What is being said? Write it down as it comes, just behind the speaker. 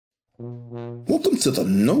Welcome to the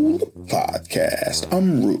KneauxLA podcast.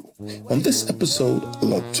 I'm Rue. On this episode,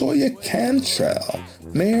 LaToya Cantrell,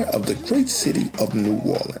 mayor of the great city of New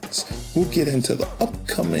Orleans, will get into the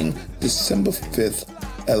upcoming December 5th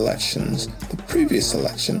elections, the previous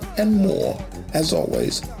election, and more. As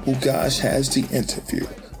always, Ugash has the interview.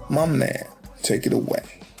 My man, take it away.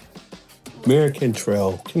 Mayor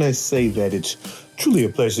Cantrell, can I say that it's truly a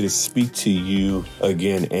pleasure to speak to you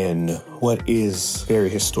again in what is very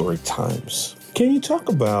historic times. Can you talk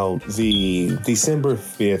about the December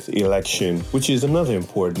 5th election, which is another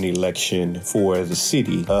important election for the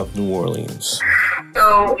city of New Orleans?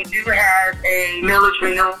 So we do have a millage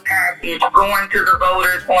renewal package going to the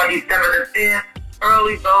voters on December the 5th.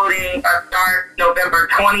 Early voting starts November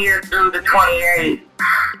 20th through the 28th.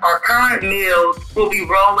 Our current mills will be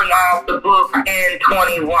rolling off the books in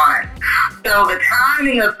 21. So the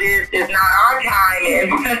timing of this is not our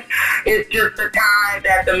timing. It's just the time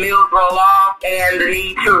that the mills roll off and the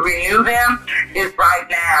need to renew them is right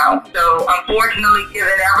now. So unfortunately,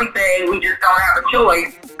 given everything, we just don't have a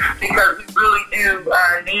choice because we really do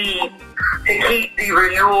need to keep the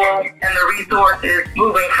renewal and the resources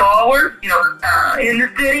moving forward, in the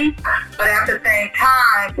city. But at the same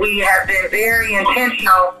time, we have been very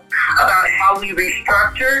intentional about how we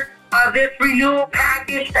restructure this renewal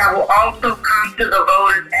package that will also come to the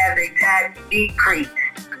voters as a tax decrease.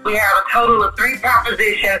 We have a total of 3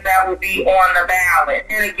 propositions that will be on the ballot.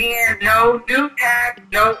 And again, no new tax,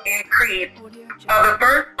 no increase. The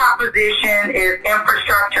first proposition is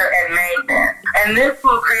infrastructure and maintenance. And this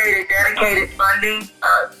will create a dedicated funding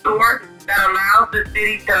source that allows the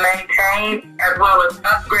city to maintain as well as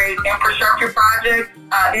upgrade infrastructure projects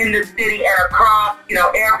in the city and across,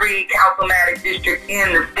 every councilmatic district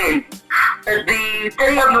in the city. The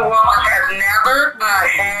city of New Orleans has never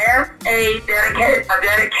had a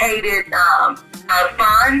dedicated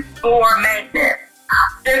fund for maintenance.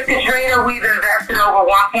 Since Katrina, we've invested over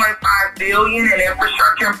 $1.5 billion in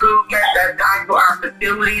infrastructure improvements that's tied to our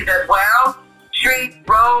facilities as well. Streets,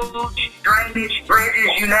 roads, drainage, bridges,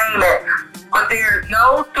 you name it. But there's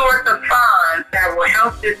no source of funds that will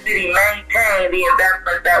help the city maintain the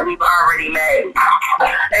investments that we've already made.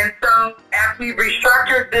 And so as we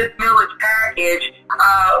restructured this millage package,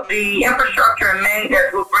 the infrastructure and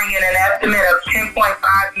maintenance will bring in an estimate of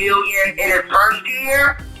 $10.5 million in its first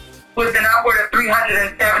year, with an upward of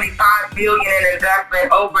 $375 million in investment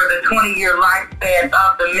over the 20-year lifespan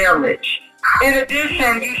of the millage. In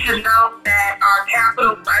addition, you should note that our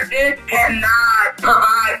capital budget cannot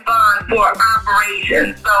provide funds for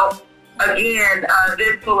operations. So, again,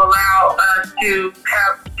 this will allow us to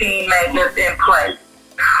have team maintenance in place.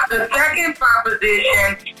 The second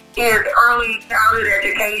proposition is early childhood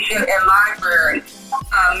education and library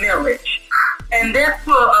millage. And this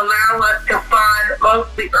will allow us to fund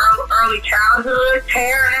both the early childhood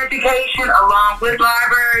care and education along with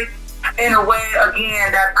libraries in a way,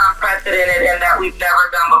 again, that's unprecedented and that we've never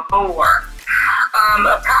done before.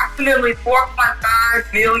 Approximately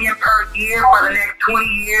 $4.5 million per year for the next 20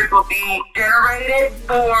 years will be generated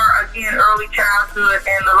for, again, early childhood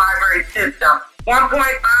and the library system.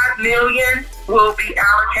 $1.5 million will be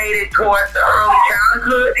allocated towards the early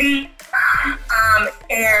childhood piece,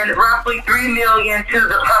 and roughly $3 million to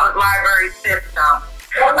the public library system.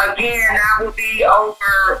 Again, that will be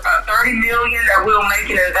over $30 million that we'll make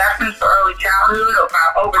in investments for early childhood.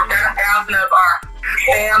 About over 7,000 of our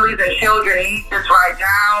families and children need this right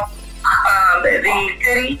now. The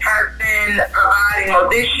city has been providing,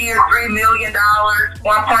 this year, $3 million, $1.5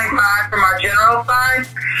 from our general fund,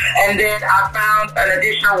 and then I found an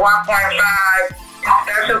additional $1.5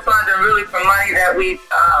 special funds are really for money that we've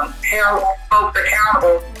held folks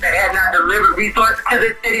accountable that had not delivered resources to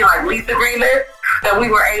the city, like lease agreements, that we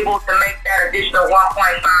were able to make that additional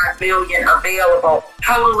 $1.5 billion available,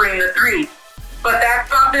 totaling the 3. But that's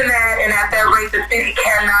something that, and at that rate, the city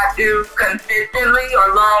cannot do consistently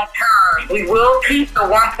or long term. We will keep the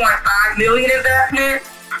 $1.5 million investment,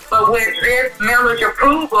 but with this millage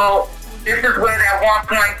approval, this is where that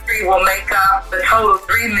 1.3 will make up the total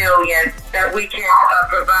 $3 million that we can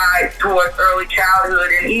provide towards early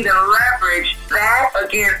childhood and even leverage that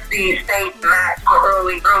against the state match for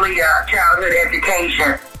early childhood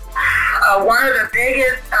education. One of the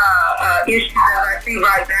biggest issues that I see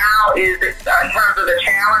right now is in terms of the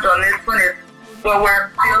challenge on this one is what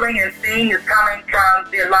we're feeling and seeing is coming from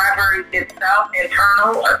the library itself,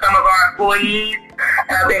 internal, some of our employees,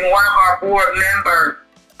 being one of our board members.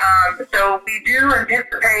 So we do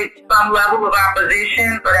anticipate some level of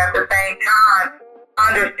opposition, but at the same time,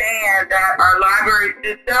 understand that our library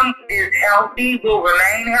system is healthy, will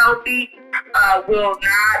remain healthy, will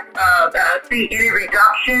not see any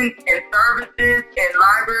reduction in services, in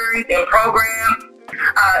libraries, in programs.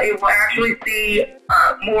 It will actually see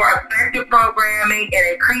more effective programming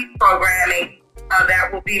and increased programming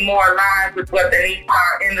that will be more aligned with what the needs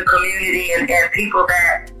are in the community and people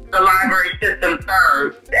that the library system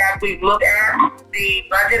serves. As we've looked at the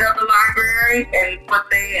budget of the library and what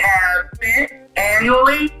they have spent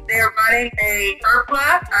annually, they're running a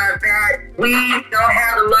surplus that we don't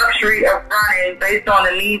have the luxury of running based on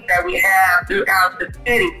the needs that we have throughout the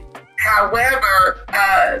city. However,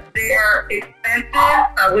 they're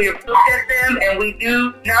expensive. We have looked at them, and we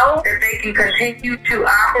do know that they can continue to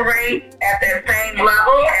operate at that same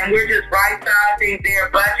level, and we're just right-sizing their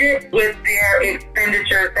budget with their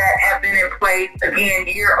expenditures that have been in place, again,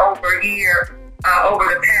 year over year, over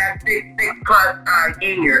the past six plus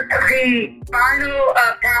years. The final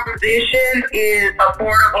proposition is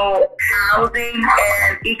affordable housing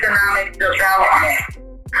and economic development.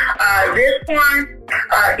 This one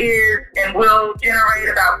is and will generate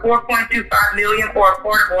about $4.25 million for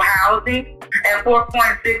affordable housing and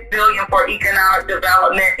 $4.6 billion for economic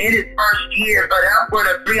development in its first year, but upward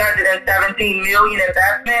of $317 million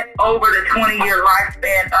investment over the 20-year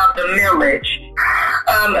lifespan of the millage.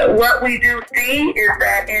 What we do see is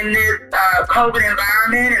that in this COVID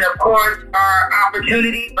environment, and of course our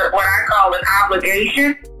opportunity, but what I call an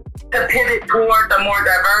obligation, to pivot towards a more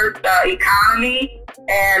diverse economy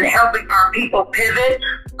and helping our people pivot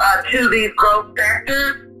to these growth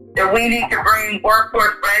sectors, that we need to bring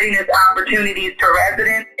workforce readiness opportunities to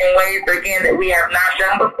residents in ways, again, that we have not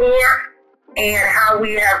done before, and how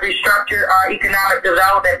we have restructured our economic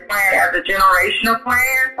development plan as a generational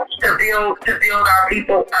plan to build our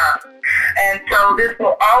people up. And so this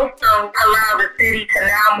will also allow the city to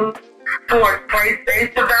now move towards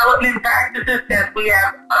place-based development practices, since we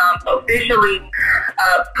have officially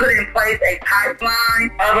put in place a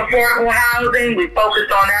pipeline of affordable housing. We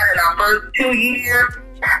focused on that in our first 2 years.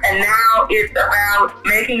 And now it's about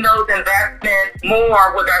making those investments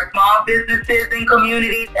more with our small businesses and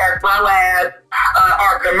communities, as well as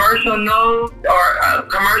our commercial nodes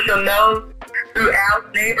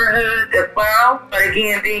throughout neighborhoods as well. But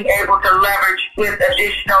again, being able to leverage with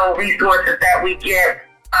additional resources that we get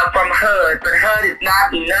from HUD. But HUD is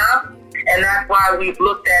not enough. And that's why we've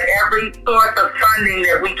looked at every source of funding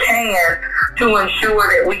that we can to ensure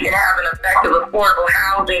that we can have an effective affordable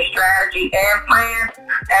housing strategy and plan,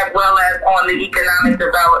 as well as on the economic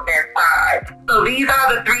development side. So these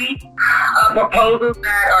are the three proposals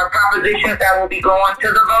that are propositions that will be going to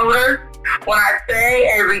the voters. When I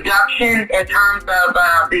say a reduction in terms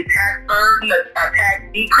of the tax burden, a tax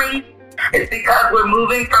decrease, it's because we're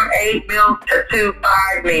moving from 8 mills to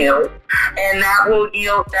 5 mills, and that will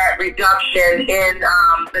yield that reduction in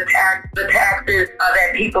the taxes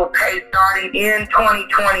that people pay starting in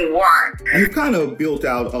 2021. You've kind of built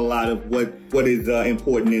out a lot of what is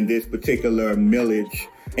important in this particular millage,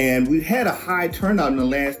 and we had a high turnout in the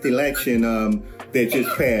last election that just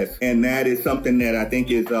passed, and that is something that I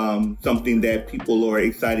think is something that people are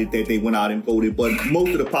excited that they went out and voted. But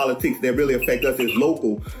most of the politics that really affect us is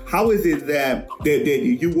local. How is it that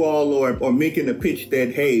you all are making the pitch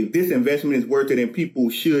that, hey, this investment is worth it and people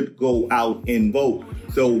should go out and vote?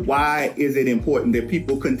 So why is it important that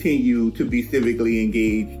people continue to be civically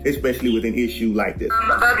engaged, especially with an issue like this?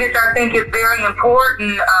 Douglas, I think it's very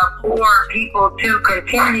important for people to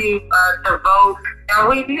continue to vote. Now,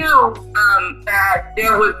 we knew that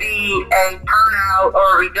there would be a turnout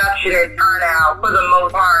or a reduction in turnout for the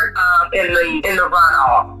most part in the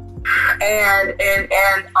runoff,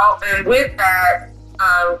 and with that,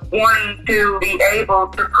 wanting to be able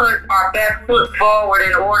to put our best foot forward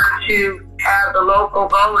in order to have the local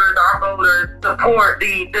voters, our voters, support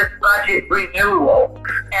this budget renewal,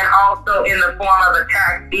 and also in the form of a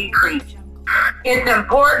tax decrease. It's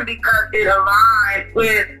important because it aligns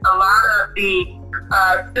with a lot of the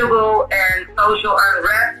civil and social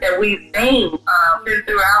unrest that we've seen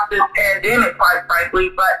throughout this pandemic, quite frankly,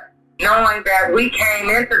 but knowing that we came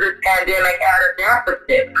into this pandemic at a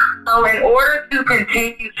deficit. So in order to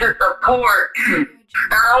continue to support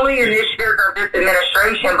not only initiatives of this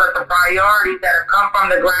administration, but the priorities that have come from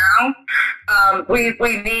the ground,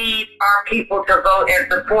 we need our people to vote and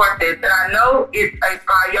support this. And I know it's a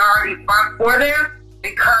priority front for them,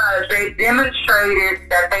 because they demonstrated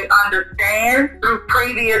that they understand through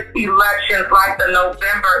previous elections, like the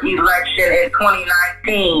November election in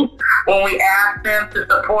 2019, when we asked them to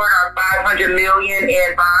support our $500 million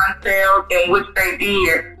in bond sales, in which they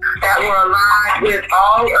did, that were aligned with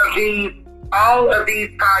all of these all of these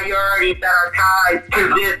priorities that are tied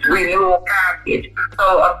to this renewal package.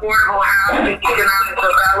 So affordable housing, economic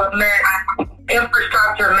development,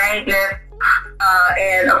 infrastructure maintenance,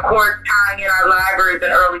 and of course tying in our libraries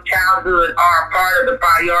and early childhood are part of the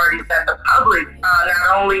priorities that the public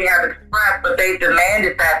not only have expressed, but they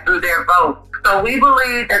demanded that through their vote. So we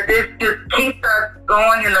believe that this just keeps us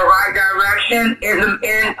going in the right direction in the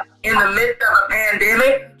midst of a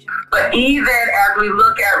pandemic. But even as we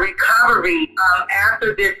look at recovery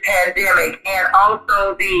after this pandemic, and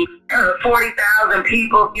also the 40,000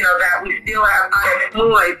 people, that we still have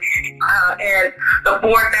unemployed, and the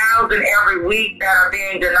 4,000 every week that are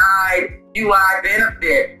being denied UI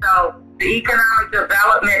benefits. So the economic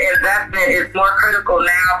development investment is more critical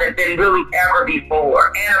now than really ever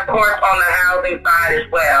before. And of course on the housing side as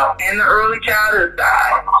well, and the early childhood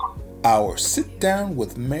side. Our sit down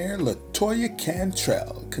with Mayor LaToya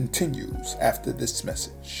Cantrell continues after this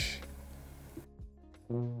message.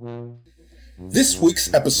 This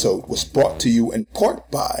week's episode was brought to you in part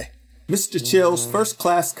by Mr. Chill's First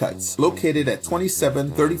Class Cuts, located at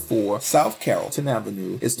 2734 South Carrollton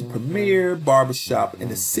Avenue, is the premier barbershop in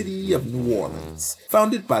the city of New Orleans.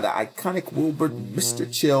 Founded by the iconic Wilbert Mr.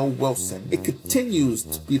 Chill Wilson, it continues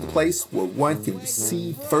to be the place where one can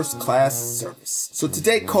receive first-class service. So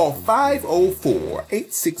today call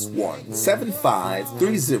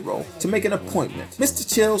 504-861-7530 to make an appointment. Mr.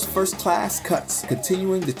 Chill's First Class Cuts,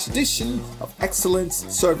 continuing the tradition of excellence,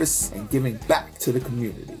 service, and giving back to the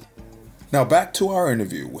community. Now back to our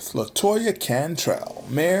interview with LaToya Cantrell,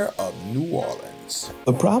 Mayor of New Orleans.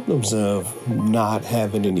 The problems of not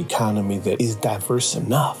having an economy that is diverse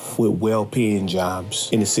enough with well-paying jobs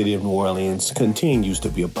in the city of New Orleans continues to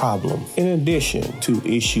be a problem. In addition to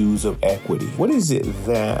issues of equity, what is it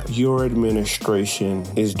that your administration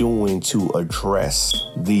is doing to address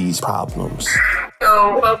these problems?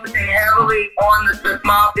 So focusing heavily on the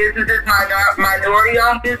small businesses,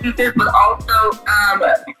 minority-owned businesses, but also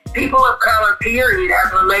people of color, period,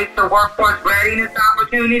 as it relates to workforce readiness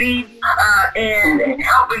opportunities, and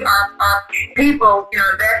helping our people,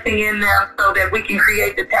 investing in them so that we can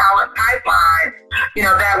create the talent pipeline,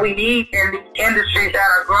 that we need in the industries that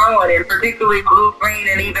are growing, and particularly blue, green,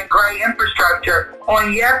 and even gray infrastructure.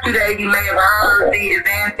 On yesterday, you may have heard the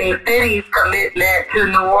Advancing Cities commitment to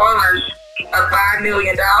New Orleans of $5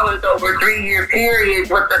 million over a 3-year period,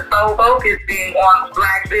 with the sole focus being on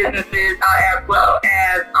Black businesses as well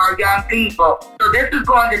as our young people. So this is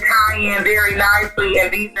going to tie in very nicely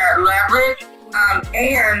and be that leverage.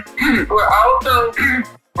 And we're also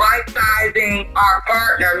right-sizing our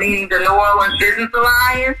partner, meaning the New Orleans Business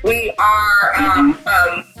Alliance. We are,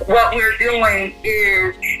 what we're doing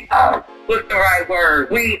is, what's the right word?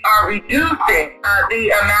 We are reducing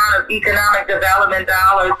the amount of economic development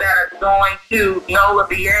dollars that are going to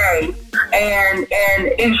KneauxLA and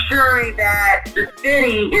ensuring that the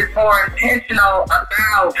city is more intentional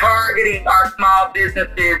about targeting our small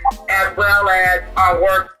businesses as well as our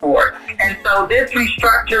workforce. And so this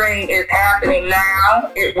restructuring is happening now.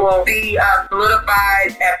 It will be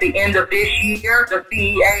solidified at the end of this year, the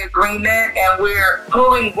CEA agreement, and we're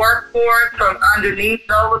pulling workforce from underneath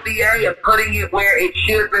KneauxLA and putting it where it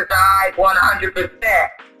should reside 100%.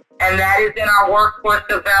 And that is in our workforce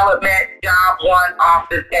development, Job One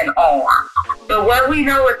office and arm. So what we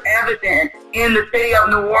know is evident in the city of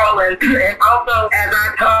New Orleans, and also as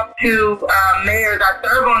I talk to mayors, I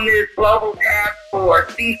serve on this global task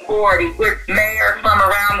force, C40, with mayors from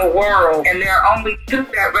around the world, and there are only 2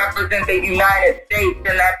 that represent the United States,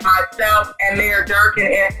 and that's myself and Mayor Durkin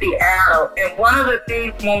in Seattle. And one of the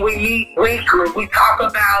things when we meet weekly, we talk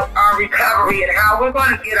about our recovery and how we're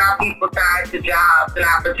going to get our people tied to jobs and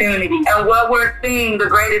opportunities. And what we're seeing, the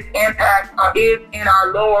greatest impact is in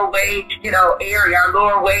our lower wage, area, our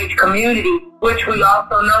lower wage community, which we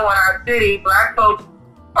also know in our city, Black folks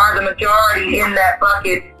are the majority in that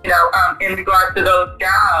bucket, in regards to those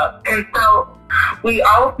jobs. And so we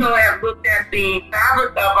also have looked at the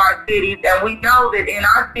fabric of our cities, and we know that in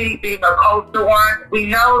our city being a coastal one, we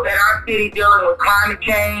know that our city dealing with climate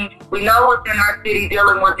change, we know within our city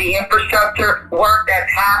dealing with the infrastructure work that's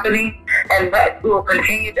happening, and that will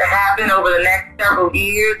continue to happen over the next several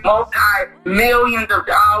years, multi-millions of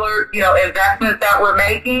dollars, investments that we're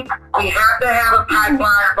making. We have to have a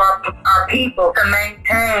pipeline for our people to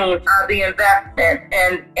maintain the investment,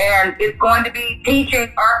 and it's going to be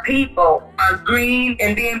teaching our people green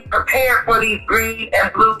and being prepared for these green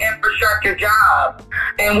and blue infrastructure jobs,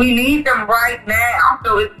 and we need them right now.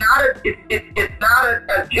 So it's not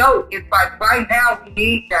a joke. It's like right now we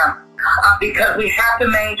need them because we have to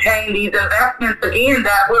maintain these investments again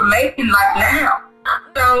that we're making like now.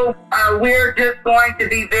 So we're just going to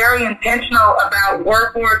be very intentional about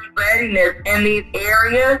workforce readiness in these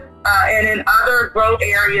areas and in other growth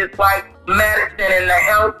areas like medicine and the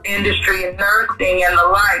health industry and nursing and the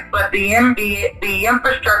like. But the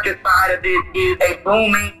infrastructure side of it is a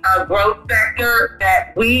booming growth sector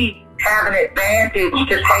that we have an advantage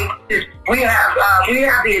to take. We have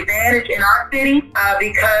the advantage in our city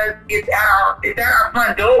because it's at our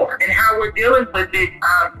front door and how we're dealing with it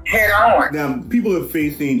head on. Now, people are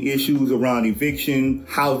facing issues around eviction,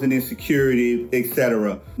 housing insecurity,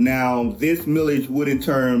 etc. Now, this millage would in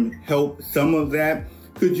turn help some of that.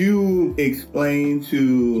 Could you explain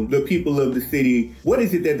to the people of the city what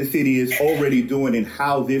is it that the city is already doing and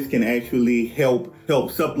how this can actually help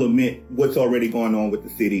supplement what's already going on with the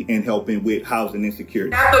city and helping with housing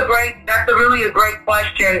insecurity? That's really a great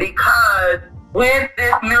question, because with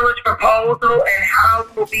this millage proposal and how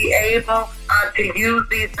we'll be able to use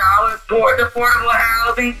these dollars towards affordable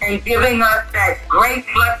housing and giving us that great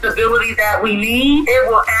flexibility that we need, it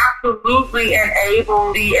will absolutely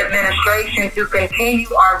enable the administration to continue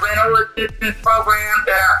our rental assistance programs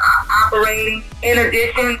that are operating in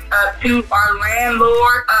addition to our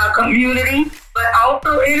landlord community, but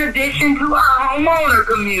also in addition to our homeowner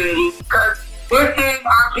community, because we're seeing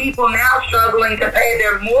our people now struggling to pay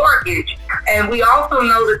their mortgage. And we also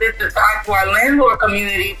know that this is tied to our landlord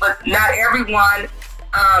community, but not everyone,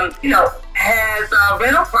 has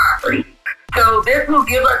rental property. So this will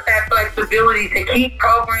give us that flexibility to keep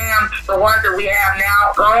programs, the ones that we have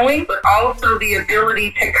now, going, but also the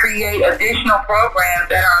ability to create additional programs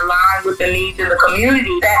that are aligned with the needs of the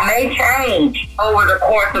community that may change over the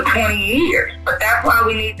course of 20 years. But that's why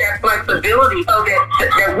we need that flexibility so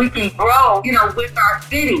that we can grow, with our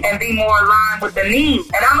city and be more aligned with the needs.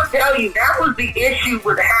 And I'm going to tell you, that was the issue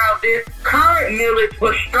with how this current millage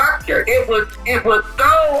was structured. It was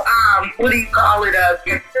so,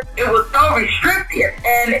 it was so restrictive.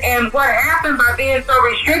 And what happened by being so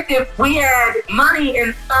restrictive, we had money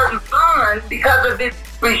in certain funds because of this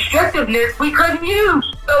restrictiveness we couldn't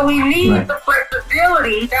use. So we need the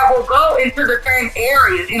flexibility that will go into the same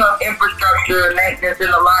areas, infrastructure and maintenance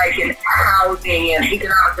and the like, and housing and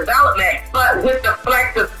economic development, but with the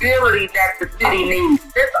flexibility that the city needs.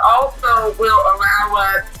 This also will allow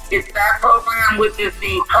us, it's that program, which is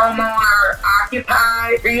the homeowner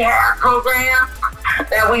occupied rehab program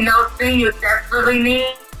that we know seniors desperately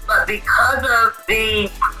need, but because of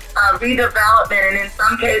the redevelopment and in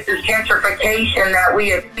some cases gentrification that we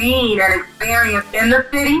have seen and experienced in the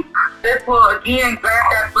city, this will again grant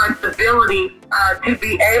that flexibility to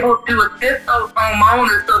be able to assist those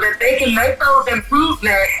homeowners so that they can make those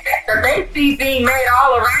improvements that they see being made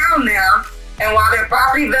all around them. And while their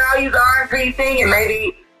property values are increasing and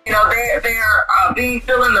maybe they're being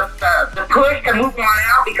feeling the push to move on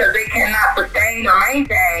out because they cannot sustain or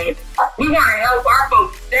maintain, we want to help our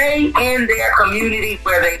folks stay in their community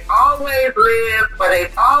where they've always lived, where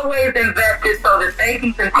they've always invested, so that they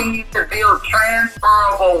can continue to build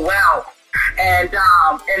transferable wealth. And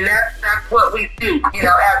that's what we see,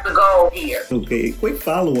 as the goal here. Okay, quick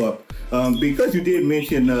follow-up. Because you did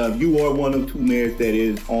mention you are one of two mayors that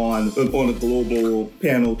is on a global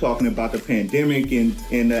panel talking about the pandemic,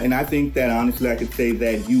 and I think that honestly I could say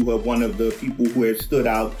that you are one of the people who have stood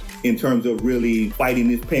out in terms of really fighting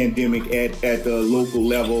this pandemic at the local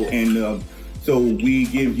level, and so we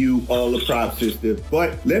give you all the props, sister.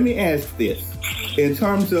 But let me ask this: in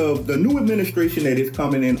terms of the new administration that is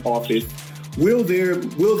coming in office, Will there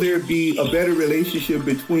be a better relationship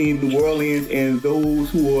between New Orleans and those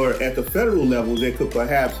who are at the federal level that could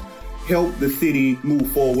perhaps help the city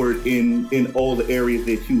move forward in all the areas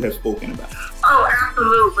that you have spoken about? Oh,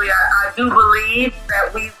 absolutely. I do believe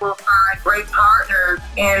that we will find great partners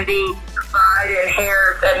in the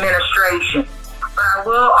Biden-Harris administration. But I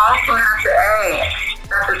will also have to add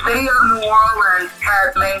that the city of New Orleans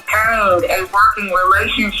has maintained a working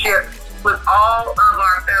relationship with all of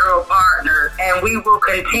our federal partners, and we will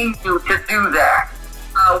continue to do that.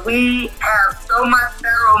 We have so much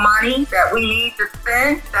federal money that we need to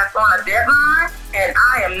spend that's on a deadline, and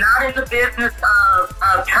I am not in the business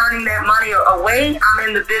of turning that money away. I'm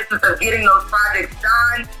in the business of getting those projects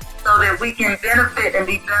done so that we can benefit and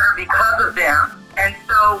be better because of them. And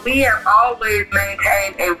so we have always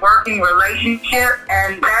maintained a working relationship,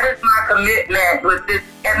 and that is my commitment with this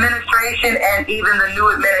administration and even the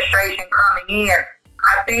new administration coming in.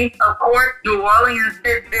 I think, of course, New Orleans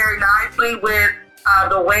fits very nicely with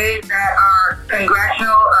the way that our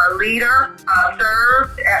congressional leader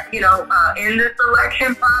served, in this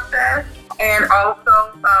election process, and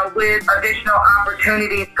also with additional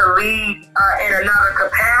opportunities to lead in another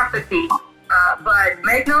capacity. But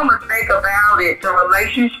make no mistake about it, the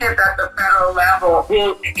relationship at the federal level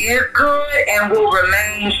is good and will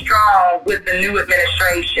remain strong with the new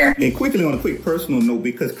administration. And quickly, on a quick personal note,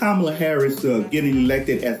 because Kamala Harris getting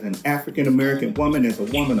elected as an African-American woman, as a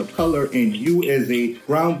woman of color, and you as a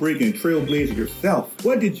groundbreaking trailblazer yourself,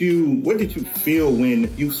 what did you feel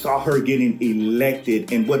when you saw her getting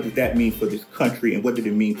elected, and what did that mean for this country, and what did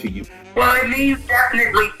it mean to you? Well, it means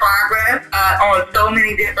definitely progress on so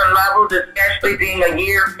many different levels, especially being a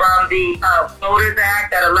year from the Voters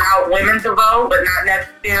Act that allowed women to vote, but not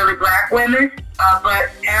necessarily black women. But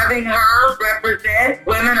having her represent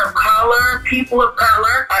women of color, people of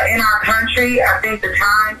color in our country, I think the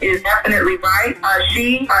time is definitely right.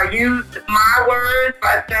 She used my words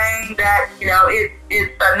by saying that,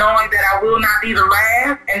 it's knowing that I will not be the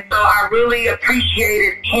last. And so I really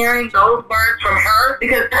appreciated hearing those words from her,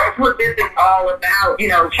 because that's what this is all about.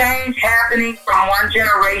 Change happening from one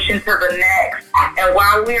generation to the next. And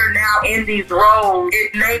while we are now in these roles,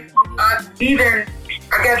 it makes us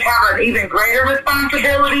have an even greater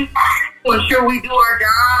responsibility to ensure we do our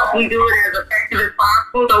job, we do it as effective as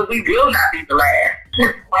possible, so we will not be the last.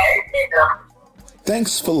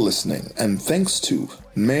 Thanks for listening, and thanks to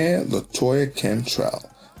Mayor LaToya Cantrell.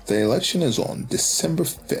 The election is on December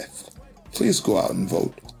 5th. Please go out and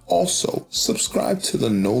vote. Also, subscribe to the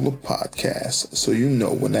KneauxLA podcast so you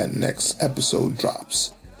know when that next episode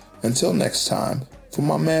drops. Until next time, for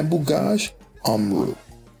my man Bugaj, I'm Rue.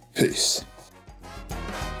 Peace.